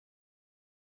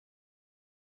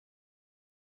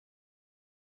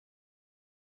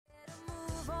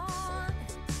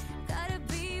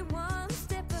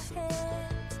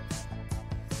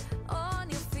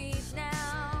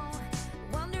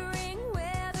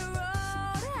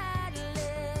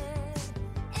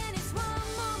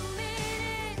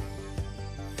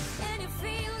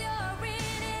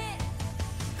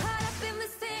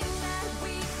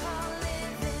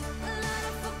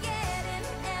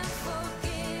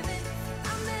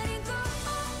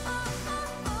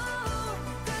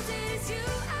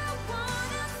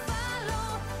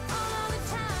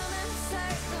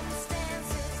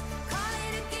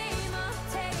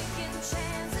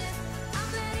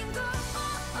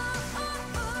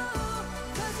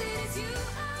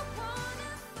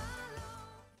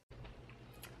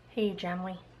Hey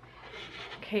Jamly.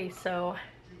 Okay, so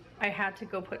I had to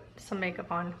go put some makeup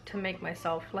on to make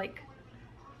myself like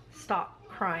stop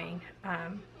crying,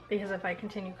 because if I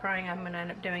continue crying I'm gonna end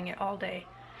up doing it all day.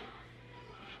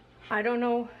 I don't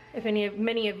know if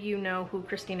many of you know who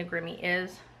Christina Grimmie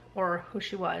is or who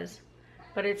she was,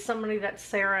 but it's somebody that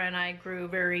Sarah and I grew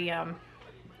very I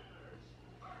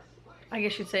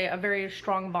guess you'd say a very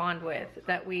strong bond with,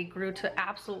 that we grew to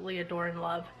absolutely adore and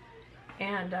love.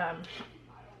 And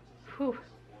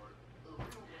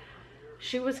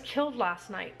she was killed last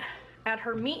night at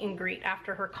her meet and greet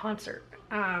after her concert.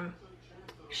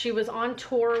 She was on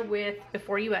tour with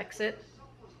Before You Exit,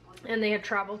 and they had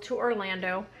traveled to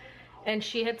Orlando, and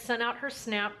she had sent out her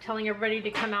snap telling everybody to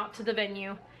come out to the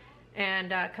venue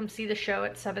and come see the show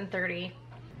at 7:30.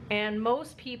 And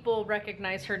most people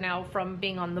recognize her now from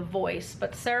being on The Voice,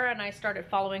 but Sarah and I started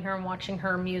following her and watching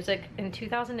her music in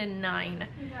 2009.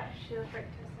 Yeah, she looked like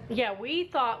Tessa. Yeah,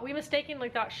 we mistakenly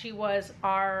thought she was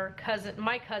our cousin,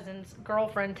 my cousin's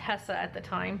girlfriend Tessa at the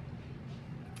time.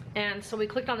 And so we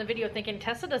clicked on the video thinking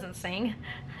Tessa doesn't sing.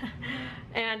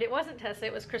 And it wasn't Tessa,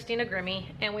 it was Christina Grimmie,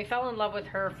 and we fell in love with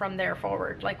her from there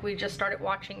forward. Like, we just started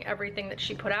watching everything that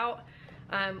she put out.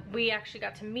 We actually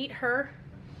got to meet her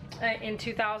in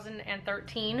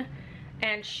 2013,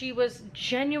 and she was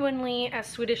genuinely as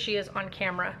sweet as she is on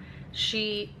camera.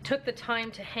 She took the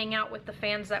time to hang out with the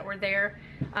fans that were there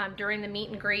during the meet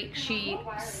and greet. She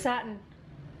sat and,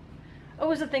 oh, it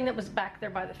was a thing that was back there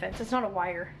by the fence. It's not a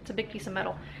wire, it's a big piece of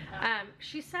metal.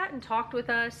 She sat and talked with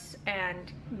us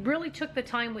and really took the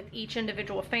time with each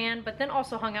individual fan, but then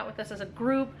also hung out with us as a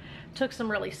group, took some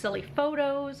really silly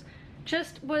photos,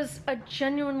 just was a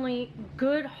genuinely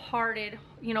good-hearted,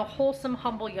 you know, wholesome,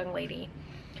 humble young lady.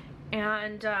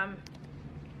 And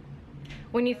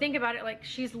when you think about it, like,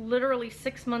 she's literally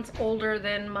 6 months older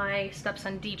than my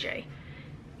stepson DJ.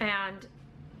 And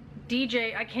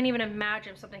DJ, I can't even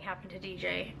imagine if something happened to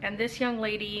DJ. And this young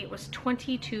lady was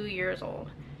 22 years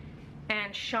old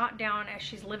and shot down as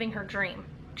she's living her dream.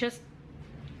 Just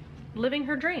living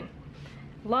her dream.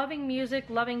 Loving music,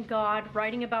 loving God,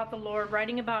 writing about the Lord,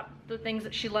 writing about the things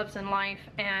that she loves in life,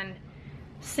 and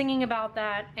singing about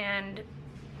that, and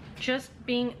just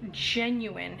being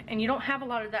genuine. And you don't have a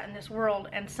lot of that in this world,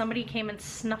 and somebody came and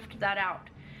snuffed that out.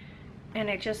 And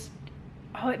it just,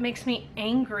 oh, it makes me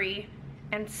angry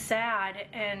and sad,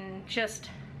 and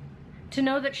just to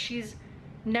know that she's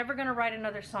never gonna write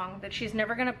another song, that she's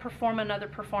never gonna perform another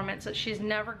performance, that she's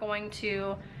never going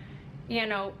to, you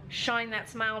know, shine that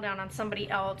smile down on somebody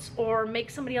else or make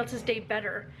somebody else's day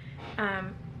better,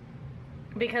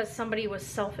 because somebody was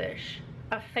selfish.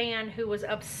 A fan who was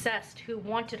obsessed, who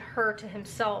wanted her to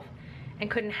himself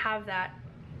and couldn't have that,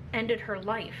 ended her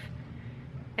life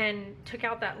and took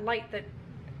out that light that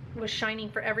was shining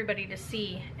for everybody to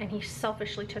see, and he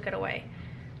selfishly took it away.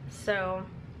 So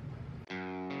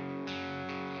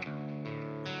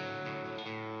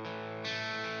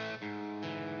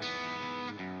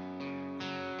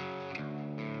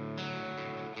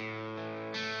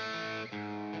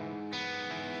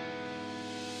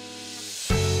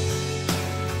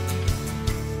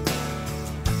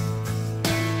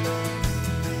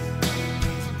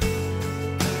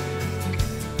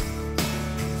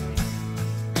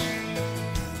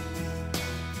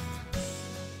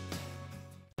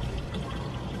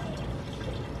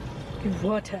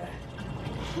water.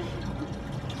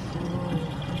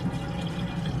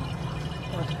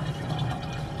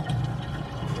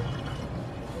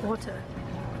 Water.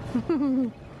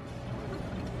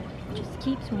 Just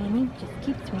keep swimming, just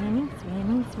keep swimming,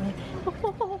 swimming, swimming.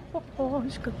 Oh,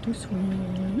 just got to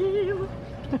swim.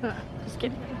 Just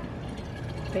kidding.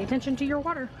 Pay attention to your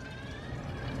water.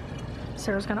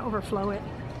 Sarah's gonna overflow it.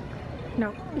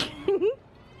 No.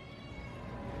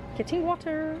 Getting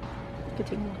water.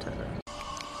 Getting water.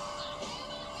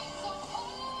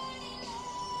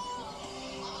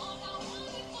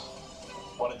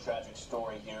 What a tragic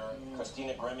story here.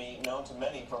 Christina Grimmie, known to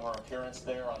many from her appearance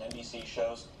there on NBC's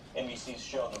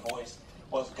show The Voice,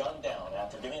 was gunned down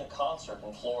after giving a concert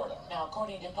in Florida. Now,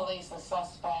 according to police, the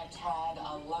suspect had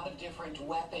a lot of different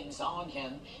weapons on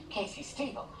him. Casey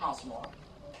Stevens has more.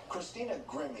 Christina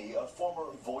Grimmie, a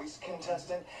former Voice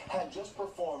contestant, had just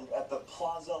performed at the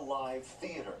Plaza Live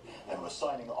Theater and was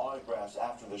signing autographs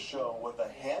after the show with a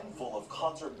handful of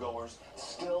concert goers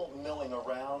still milling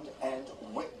around and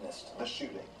witnessed the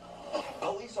shooting.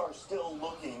 Police are still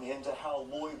looking into how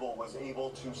Loibl was able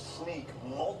to sneak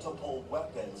multiple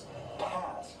weapons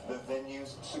past the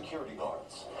venue's security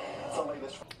guards.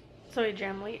 Sorry,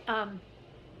 Jamly. God,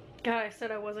 I said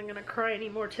I wasn't gonna cry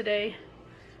anymore today,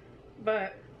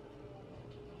 but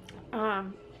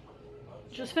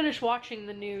just finished watching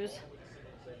the news,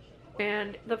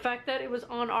 and the fact that it was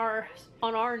on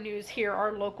our news here,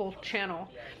 our local channel,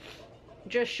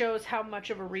 just shows how much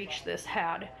of a reach this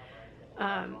had,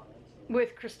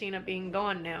 with Christina being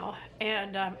gone now.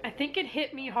 And I think it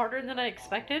hit me harder than I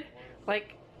expected.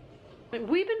 Like,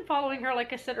 we've been following her,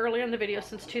 like I said earlier in the video,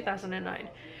 since 2009.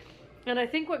 And I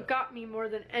think what got me more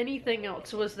than anything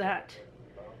else was that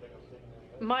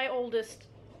my oldest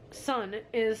son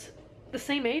is the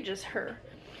same age as her.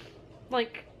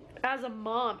 Like, as a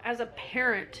mom, as a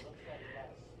parent,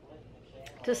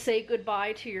 to say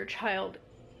goodbye to your child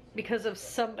because of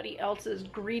somebody else's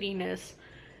greediness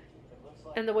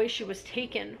and the way she was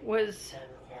taken was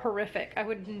horrific. I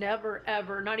would never,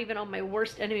 ever, not even on my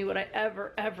worst enemy would I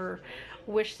ever, ever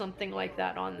wish something like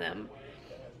that on them.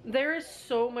 There is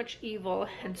so much evil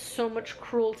and so much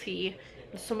cruelty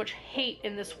and so much hate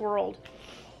in this world.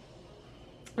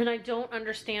 And I don't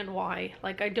understand why.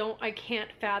 Like, I can't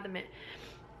fathom it.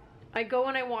 I go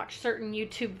and I watch certain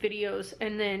YouTube videos,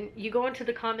 and then you go into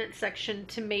the comment section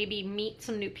to maybe meet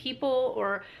some new people,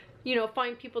 or, you know,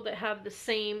 find people that have the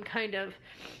same kind of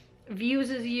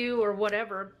views as you or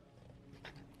whatever.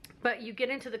 But you get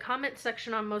into the comment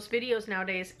section on most videos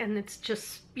nowadays, and it's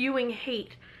just spewing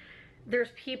hate. There's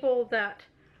people that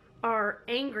are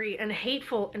angry and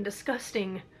hateful and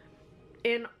disgusting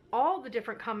in all the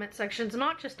different comment sections,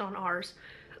 not just on ours.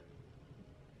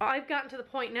 I've gotten to the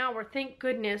point now where, thank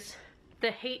goodness,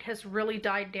 the hate has really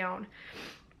died down.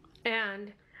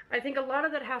 And I think a lot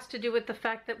of that has to do with the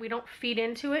fact that we don't feed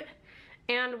into it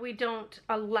and we don't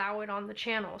allow it on the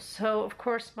channel. So, of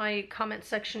course, my comment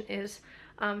section is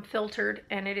filtered,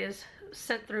 and it is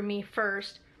sent through me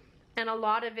first. And a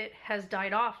lot of it has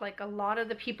died off. Like, a lot of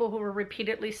the people who were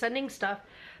repeatedly sending stuff,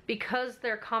 because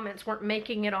their comments weren't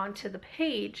making it onto the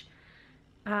page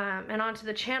and onto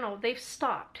the channel, they've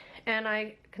stopped. And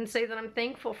I can say that I'm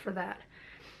thankful for that.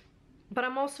 But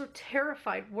I'm also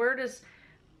terrified. Where does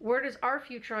our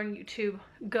future on YouTube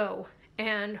go?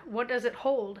 And what does it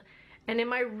hold? And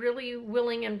am I really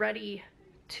willing and ready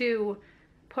to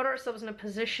put ourselves in a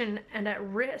position and at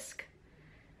risk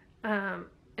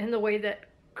in the way that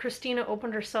Christina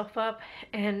opened herself up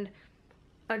and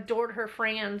adored her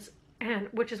friends, and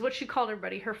which is what she called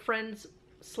everybody, her friends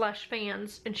 /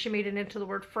 fans, and she made it into the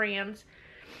word friends.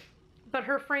 But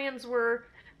her friends were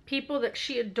people that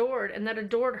she adored and that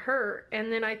adored her.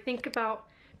 And then I think about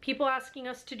people asking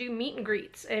us to do meet and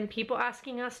greets and people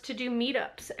asking us to do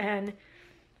meetups, and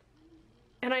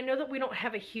I know that we don't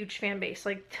have a huge fan base.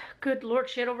 Like, good Lord,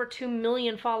 she had over 2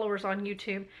 million followers on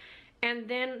YouTube. And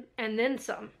then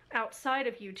some outside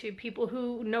of YouTube, people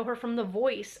who know her from The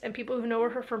Voice and people who know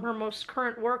her from her most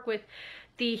current work with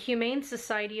the Humane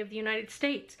Society of the United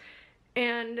States.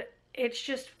 And it's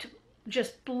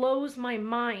just blows my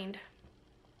mind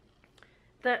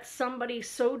that somebody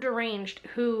so deranged,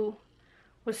 who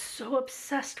was so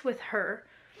obsessed with her,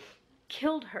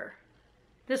 killed her.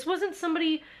 This wasn't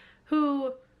somebody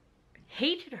who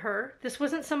hated her. This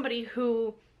wasn't somebody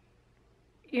who,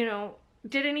 you know,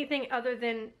 did anything other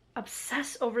than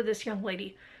obsess over this young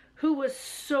lady, who was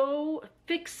so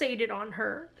fixated on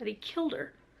her that he killed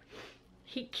her.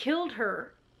 He killed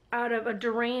her out of a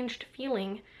deranged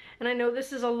feeling. And I know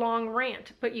this is a long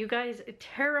rant, but you guys, it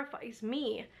terrifies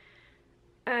me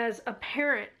as a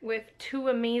parent with 2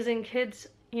 amazing kids,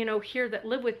 you know, here that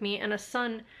live with me, and a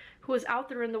son who is out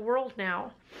there in the world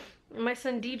now. My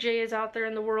son DJ is out there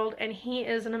in the world, and he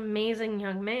is an amazing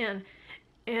young man.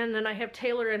 And then I have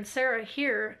Taylor and Sarah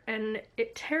here, and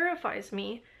it terrifies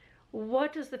me.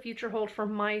 What does the future hold for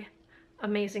my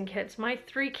amazing kids? My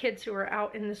 3 kids who are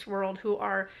out in this world, who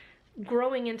are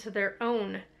growing into their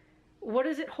own. What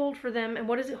does it hold for them, and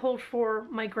what does it hold for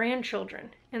my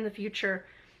grandchildren in the future?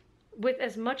 With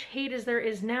as much hate as there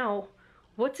is now,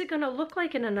 what's it going to look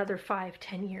like in another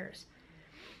 5-10 years?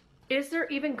 Is there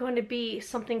even going to be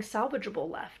something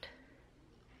salvageable left?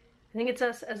 I think it's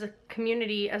us as a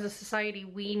community, as a society,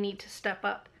 we need to step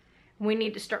up. We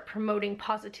need to start promoting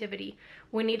positivity.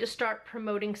 We need to start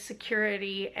promoting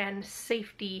security and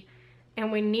safety.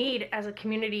 And we need, as a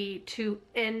community, to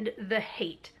end the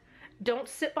hate. Don't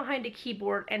sit behind a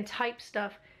keyboard and type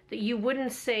stuff that you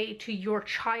wouldn't say to your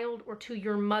child or to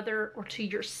your mother or to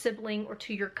your sibling or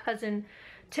to your cousin,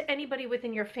 to anybody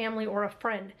within your family or a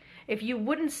friend. If you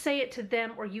wouldn't say it to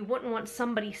them, or you wouldn't want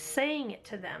somebody saying it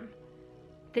to them,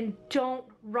 then don't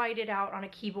write it out on a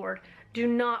keyboard. Do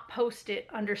not post it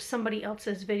under somebody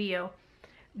else's video.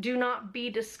 Do not be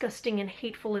disgusting and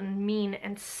hateful and mean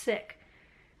and sick.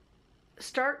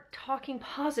 Start talking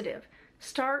positive.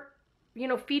 Start,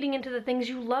 feeding into the things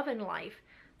you love in life.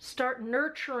 Start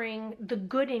nurturing the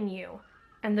good in you.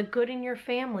 and the good in your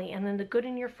family and then the good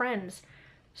in your friends.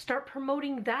 Start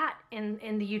promoting that in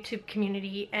the YouTube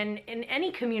community and in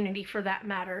any community for that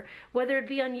matter, whether it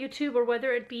be on YouTube or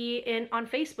whether it be on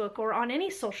Facebook or on any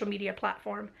social media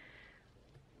platform.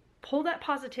 Pull that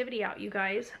positivity out, you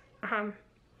guys.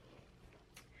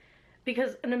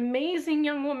 Because an amazing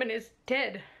young woman is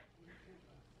dead.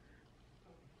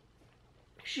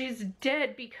 She's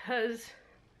dead because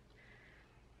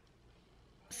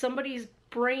somebody's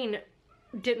brain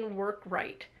didn't work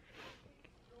right.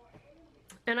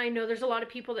 And I know there's a lot of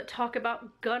people that talk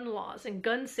about gun laws and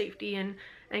gun safety and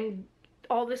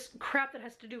all this crap that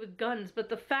has to do with guns, but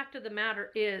the fact of the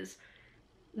matter is,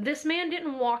 this man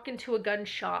didn't walk into a gun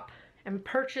shop and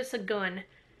purchase a gun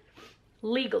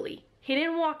legally. He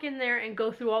didn't walk in there and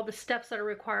go through all the steps that are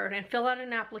required and fill out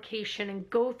an application and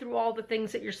go through all the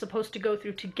things that you're supposed to go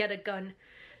through to get a gun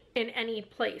in any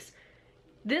place.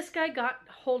 This guy got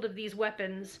hold of these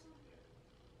weapons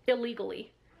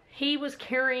illegally. He was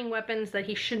carrying weapons that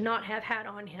he should not have had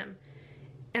on him.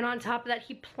 And on top of that,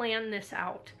 he planned this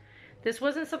out. This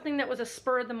wasn't something that was a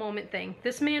spur of the moment thing.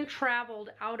 This man traveled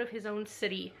out of his own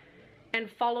city and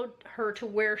followed her to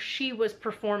where she was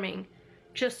performing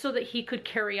just so that he could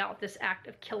carry out this act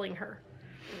of killing her.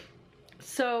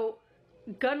 So,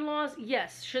 gun laws,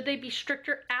 yes. Should they be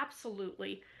stricter?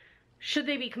 Absolutely. Should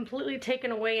they be completely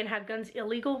taken away and have guns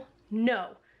illegal?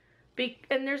 No.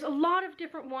 And there's a lot of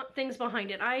different things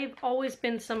behind it. I've always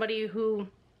been somebody who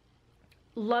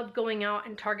loved going out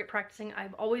and target practicing.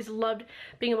 I've always loved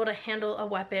being able to handle a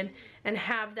weapon and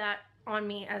have that on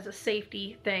me as a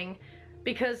safety thing,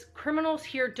 because criminals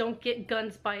here don't get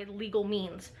guns by legal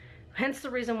means. Hence the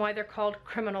reason why they're called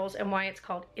criminals and why it's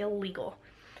called illegal.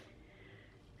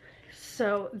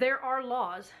 So there are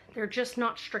laws, they're just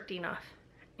not strict enough.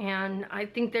 And I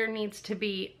think there needs to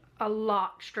be a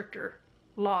lot stricter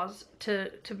laws to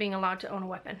being allowed to own a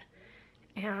weapon.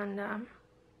 And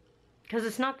because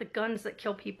it's not the guns that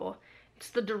kill people, it's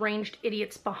the deranged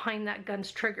idiots behind that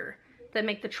gun's trigger that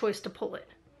make the choice to pull it.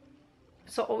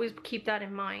 So always keep that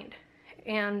in mind.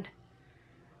 And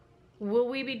will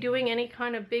we be doing any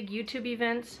kind of big YouTube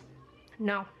events?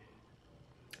 No.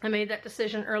 I made that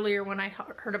decision earlier when I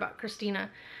heard about Christina,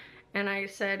 and I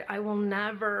said I will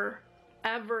never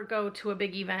ever go to a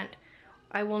big event.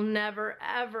 I will never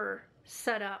ever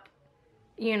set up,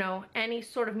 you know, any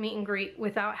sort of meet and greet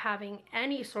without having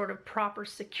any sort of proper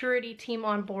security team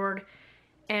on board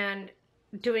and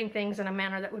doing things in a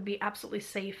manner that would be absolutely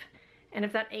safe. And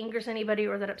if that angers anybody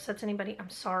or that upsets anybody, I'm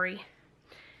sorry.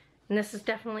 And this is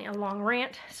definitely a long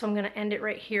rant, so I'm going to end it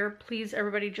right here. Please,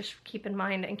 everybody, just keep in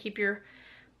mind and keep your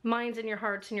minds and your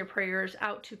hearts and your prayers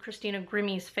out to Christina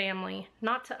Grimmie's family,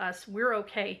 not to us. We're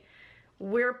okay.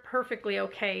 We're perfectly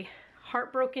okay.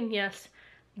 Heartbroken, yes.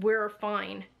 We're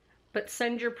fine. But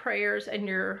send your prayers and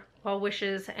your well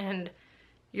wishes and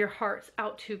your hearts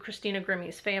out to Christina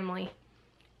Grimmie's family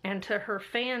and to her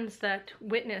fans that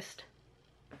witnessed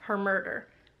her murder.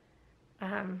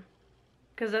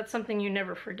 Because that's something you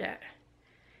never forget.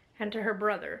 And to her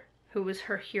brother, who was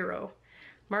her hero.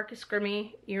 Marcus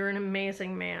Grimmie, you're an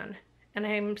amazing man. And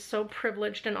I am so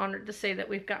privileged and honored to say that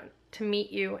we've got to meet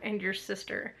you and your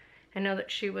sister. I know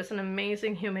that she was an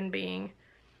amazing human being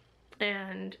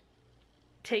and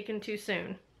taken too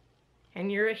soon.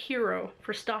 And you're a hero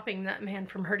for stopping that man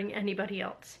from hurting anybody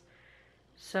else.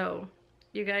 So,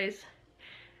 you guys,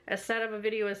 as sad of a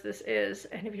video as this is,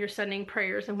 and if you're sending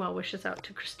prayers and well wishes out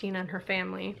to Christina and her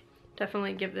family,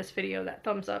 definitely give this video that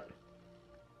thumbs up.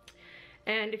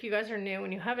 And if you guys are new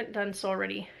and you haven't done so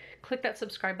already, click that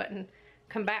subscribe button,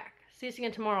 come back. See us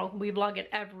again tomorrow. We vlog it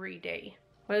every day.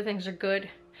 Whether things are good,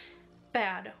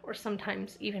 bad, or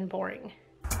sometimes even boring.